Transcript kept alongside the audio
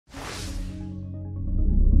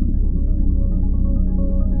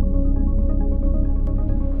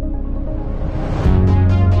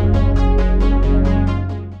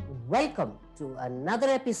to another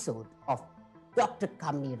episode of Dr.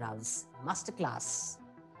 Kamini Rao's Masterclass.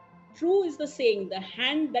 True is the saying, the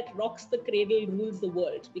hand that rocks the cradle rules the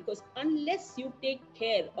world, because unless you take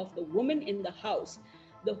care of the woman in the house,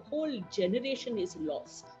 the whole generation is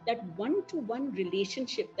lost. That one-to-one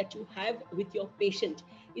relationship that you have with your patient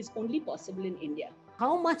is only possible in India.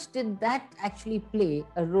 How much did that actually play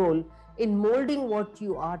a role in molding what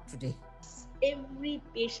you are today? Every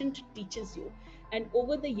patient teaches you. And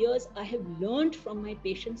over the years, I have learned from my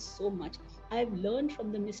patients so much. I have learned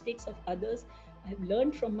from the mistakes of others. I have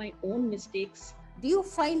learned from my own mistakes. Do you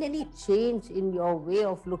find any change in your way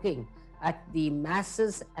of looking at the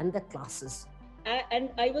masses and the classes? And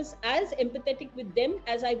I was as empathetic with them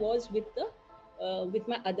as I was with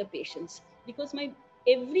my other patients, because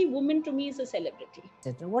every woman to me is a celebrity.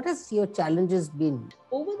 What has your challenges been?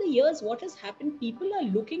 Over the years, what has happened, people are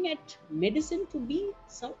looking at medicine to be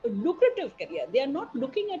a lucrative career. They are not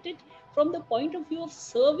looking at it from the point of view of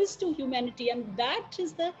service to humanity. And that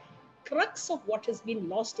is the crux of what has been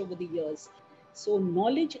lost over the years. So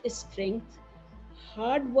knowledge is strength,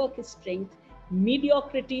 hard work is strength,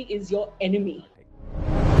 mediocrity is your enemy.